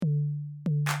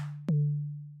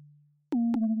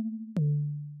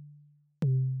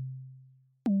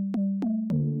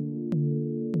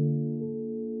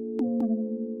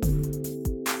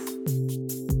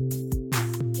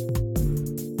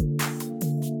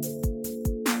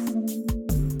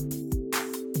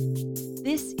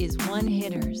is One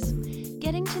Hitters,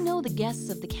 getting to know the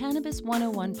guests of the Cannabis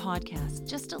 101 podcast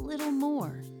just a little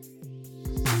more.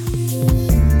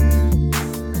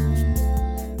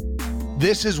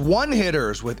 This is One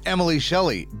Hitters with Emily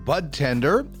Shelley, bud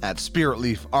tender at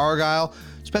Spiritleaf Argyll.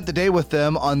 Spent the day with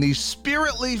them on the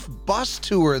Spiritleaf bus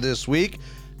tour this week.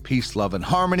 Peace, love, and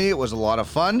harmony. It was a lot of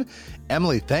fun.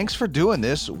 Emily, thanks for doing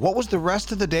this. What was the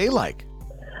rest of the day like?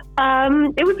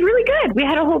 It was really good. We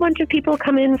had a whole bunch of people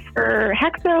come in for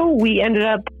Hexo. We ended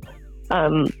up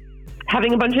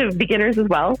having a bunch of beginners as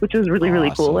well, which was really, really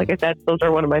cool. Like I said, those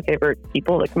are one of my favorite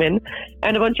people that come in.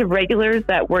 And a bunch of regulars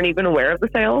that weren't even aware of the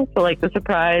sale. So like the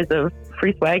surprise of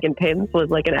free swag and pins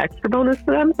was like an extra bonus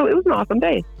for them. So it was an awesome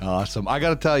day. Awesome. I got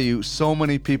to tell you, so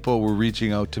many people were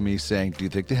reaching out to me saying, do you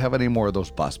think they have any more of those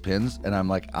bus pins? And I'm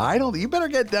like, I don't. You better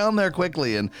get down there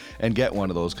quickly and get one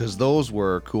of those, because those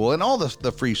were cool. And all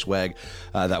the free swag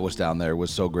that was down there was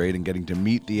so great, and getting to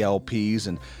meet the LPs.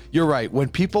 And you're right. When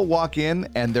people walk in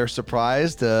and they're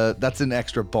surprised, that's an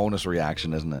extra bonus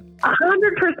reaction, isn't it?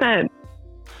 100%.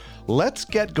 Let's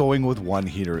get going with One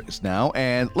Hitters now,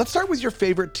 and let's start with your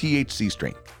favorite THC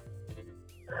strain.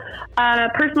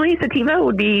 Personally, sativa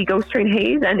would be Ghost Train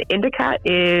Haze, and Indica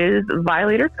is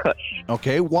Violator Kush.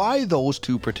 Okay, why those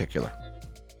two particular?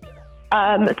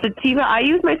 Sativa, I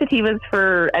use my sativas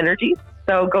for energy,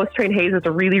 so Ghost Train Haze is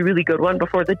a really, really good one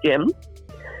before the gym.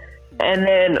 And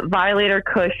then Violator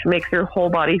Kush makes your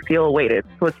whole body feel weighted,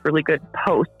 so it's really good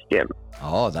post-gym.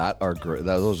 Oh,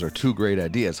 those are two great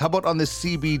ideas. How about on the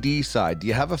CBD side? Do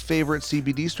you have a favorite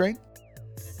CBD strain?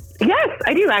 Yes,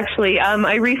 I do actually.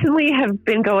 I recently have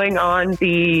been going on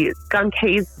the Skunk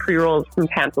Haze pre-rolls from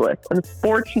Tantalus.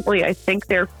 Unfortunately, I think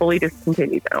they're fully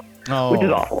discontinued now, which is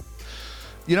awful.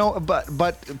 You know, but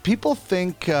people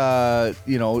think, CBD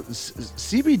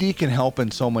can help in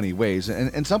so many ways.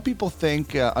 And some people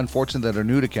think, unfortunately, that are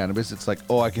new to cannabis, it's like,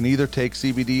 I can either take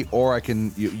CBD or I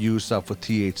can use stuff with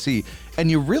THC. And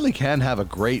you really can have a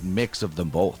great mix of them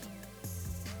both.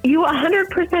 You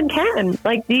 100% can.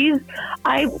 Like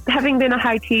having been a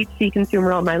high THC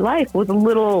consumer all my life, was a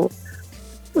little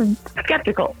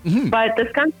skeptical. Mm-hmm. But the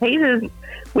Skunk Hazes,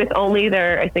 with only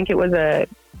I think it was a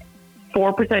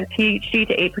 4% THC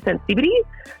to 8% CBD,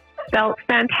 felt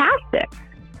fantastic.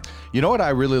 You know what I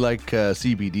really like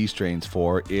CBD strains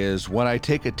for is when I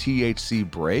take a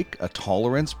THC break, a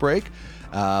tolerance break,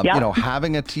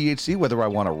 having a THC, whether I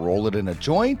want to roll it in a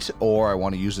joint or I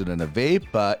want to use it in a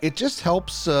vape, it just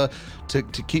helps to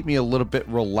keep me a little bit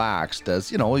relaxed,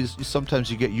 as,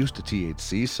 sometimes you get used to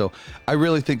THC. So I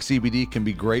really think CBD can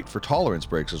be great for tolerance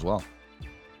breaks as well.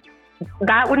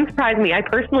 That wouldn't surprise me. I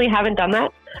personally haven't done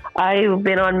that. I've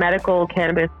been on medical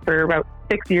cannabis for about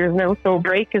 6 years now, so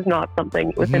break is not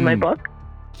something within my book.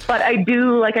 But I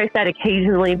do, like I said,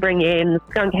 occasionally bring in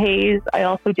Skunk Haze. I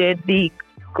also did the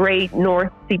Great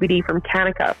North CBD from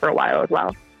Kanika for a while as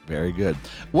well. Very good.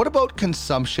 What about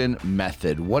consumption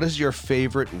method? What is your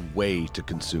favorite way to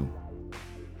consume?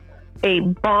 A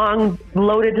bong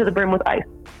loaded to the brim with ice.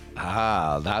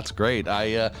 That's great.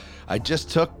 I just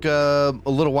took a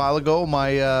little while ago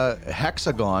my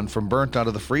hexagon from burnt out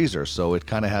of the freezer, so it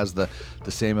kind of has the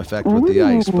same effect with the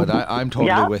ice. But I'm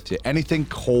totally with you. Anything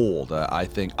cold, I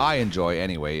think I enjoy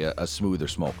anyway. A smoother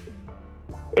smoke.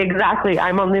 Exactly.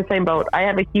 I'm on the same boat. I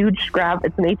have a huge grab.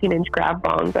 It's an 18-inch grab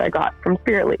bong that I got from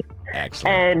Spiritleaf.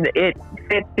 Excellent. And it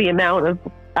fits the amount of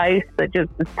ice that just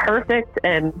is perfect,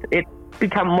 and it's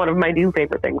become one of my new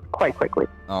favorite things quite quickly.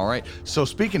 All right. So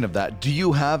speaking of that, do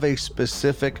you have a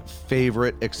specific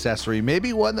favorite accessory?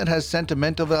 Maybe one that has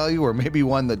sentimental value, or maybe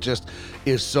one that just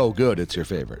is so good it's your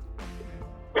favorite?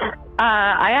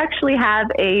 I actually have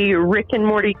a Rick and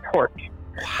Morty torch.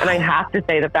 Wow. And I have to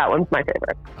say that one's my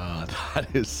favorite.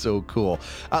 That is so cool.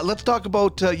 Let's talk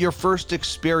about your first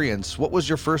experience. What was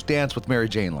your first dance with Mary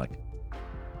Jane like?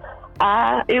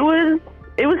 It was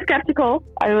skeptical.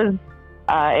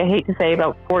 I hate to say,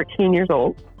 about 14 years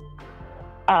old.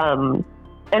 And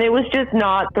it was just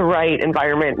not the right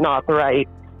environment, not the right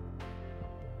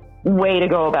way to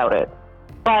go about it.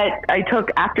 But I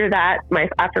took, after my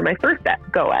first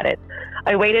go at it,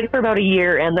 I waited for about a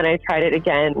year, and then I tried it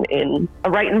again in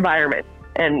a right environment,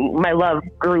 and my love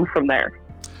grew from there.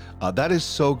 That is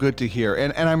so good to hear.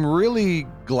 And I'm really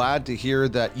glad to hear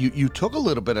that you took a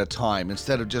little bit of time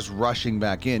instead of just rushing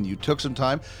back in. You took some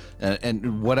time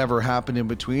and whatever happened in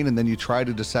between, and then you tried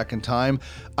it a second time.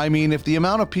 I mean, if the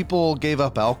amount of people gave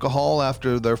up alcohol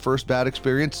after their first bad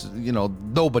experience,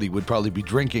 nobody would probably be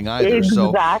drinking either.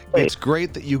 Exactly. So it's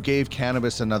great that you gave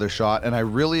cannabis another shot. And I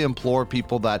really implore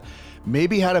people that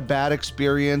maybe had a bad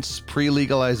experience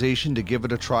pre-legalization to give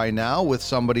it a try now with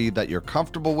somebody that you're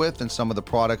comfortable with and some of the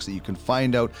products that you can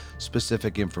find out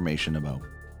specific information about?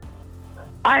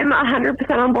 I'm 100%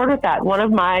 on board with that. One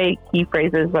of my key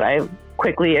phrases that I've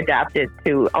quickly adapted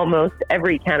to almost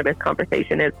every cannabis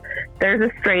conversation is, there's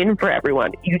a strain for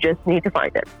everyone. You just need to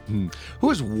find it. Who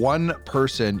is one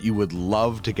person you would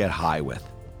love to get high with?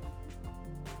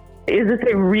 Is this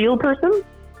a real person?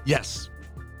 Yes.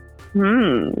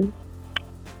 Ooh,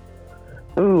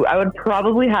 I would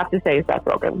probably have to say Seth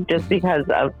Rogen, just because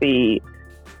of the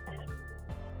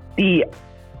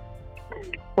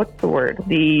what's the word?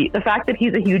 The fact that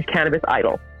he's a huge cannabis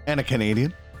idol. And a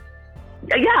Canadian?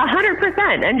 Yeah,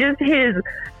 100%. And just his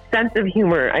sense of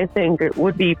humor, I think,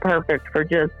 would be perfect for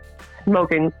just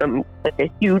smoking a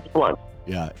huge blunt.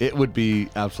 Yeah, it would be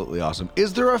absolutely awesome.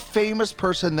 Is there a famous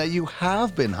person that you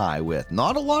have been high with?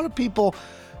 Not a lot of people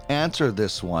answer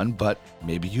this one, but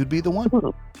maybe you'd be the one.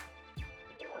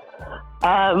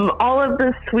 All of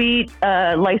the sweet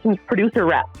licensed producer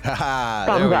rap.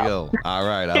 There we go. All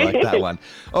right, I like that one.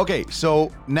 Okay,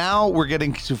 so now we're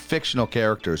getting to fictional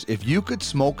characters. If you could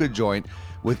smoke a joint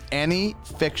with any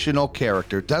fictional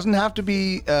character, doesn't have to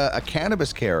be a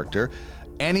cannabis character,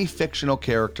 any fictional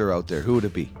character out there, who would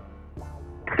it be?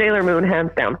 Sailor Moon,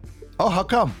 hands down. Oh, how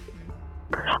come?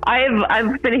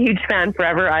 I've been a huge fan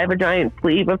forever. I have a giant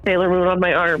sleeve of Sailor Moon on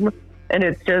my arm, and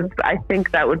it's just, I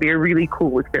think that would be a really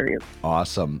cool experience.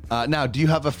 Awesome. Now, do you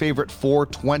have a favorite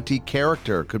 420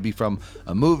 character? Could be from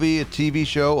a movie, a TV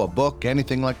show, a book,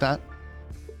 anything like that?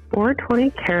 420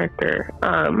 character.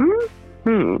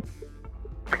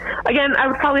 Again, I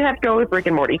would probably have to go with Rick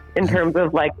and Morty in terms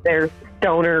of like their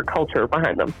stoner culture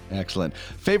behind them. Excellent.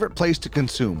 Favorite place to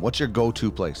consume? What's your go-to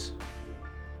place?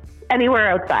 Anywhere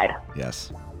outside.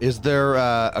 Yes. Is there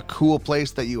a cool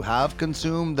place that you have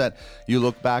consumed that you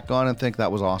look back on and think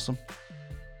that was awesome?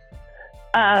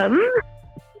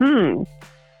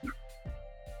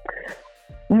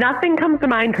 Nothing comes to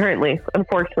mind currently,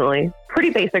 unfortunately.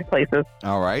 Pretty basic places.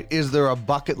 All right. Is there a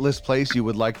bucket list place you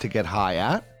would like to get high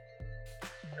at?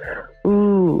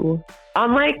 Ooh.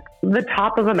 On like the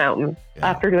top of a mountain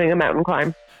after doing a mountain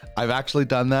climb. I've actually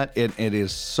done that. It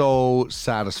is so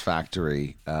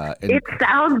satisfactory. It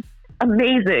sounds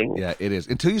amazing. Yeah, it is.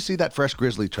 Until you see that fresh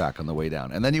grizzly track on the way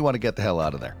down, and then you want to get the hell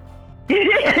out of there.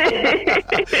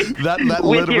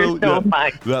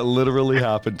 that literally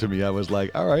happened to me. I was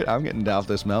like, all right, I'm getting down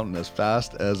this mountain as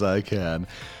fast as I can.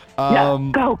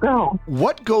 Go.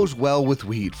 What goes well with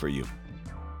weed for you?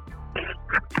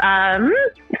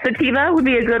 Sativa would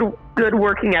be a good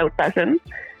working out session,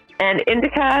 and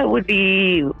indica would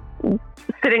be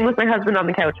sitting with my husband on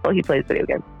the couch while he plays video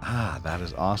games. That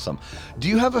is awesome. Do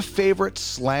you have a favorite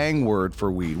slang word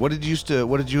for weed? What did you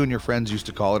and your friends used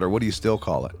to call it, or what do you still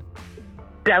call it?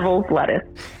 Devil's lettuce.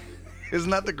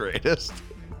 Isn't that the greatest?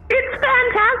 It's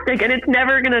fantastic, and it's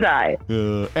never gonna die.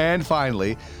 And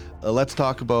finally, let's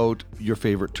talk about your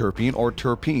favorite terpene or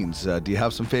terpenes. Do you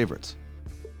have some favorites?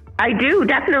 I do,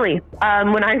 definitely.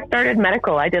 When I started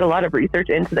medical, I did a lot of research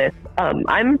into this.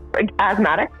 I'm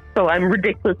asthmatic, so I'm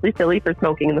ridiculously silly for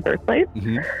smoking in the first place.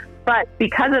 Mm-hmm. But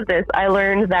because of this, I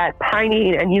learned that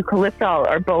pinene and eucalyptol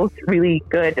are both really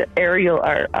good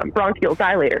bronchial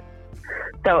dilators.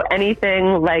 So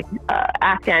anything like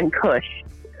Afghan Kush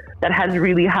that has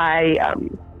really high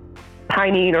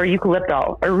pinene or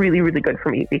eucalyptol are really, really good for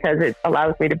me because it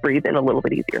allows me to breathe in a little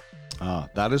bit easier.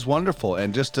 That is wonderful.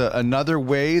 And just another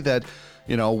way that,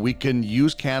 we can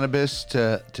use cannabis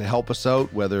to help us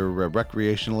out, whether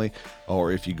recreationally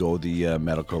or if you go the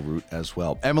medical route as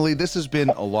well. Emily, this has been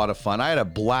a lot of fun. I had a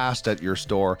blast at your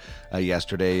store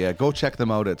yesterday. Go check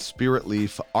them out at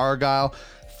Spiritleaf, Argyll.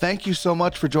 Thank you so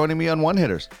much for joining me on One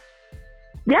Hitters.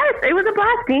 Yes, it was a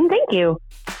blast, Dean. Thank you.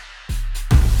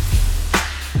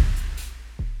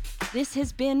 This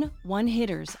has been One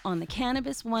Hitters on the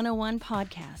Cannabis 101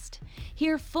 podcast.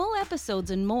 Hear full episodes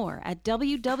and more at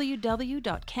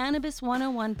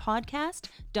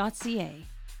www.cannabis101podcast.ca.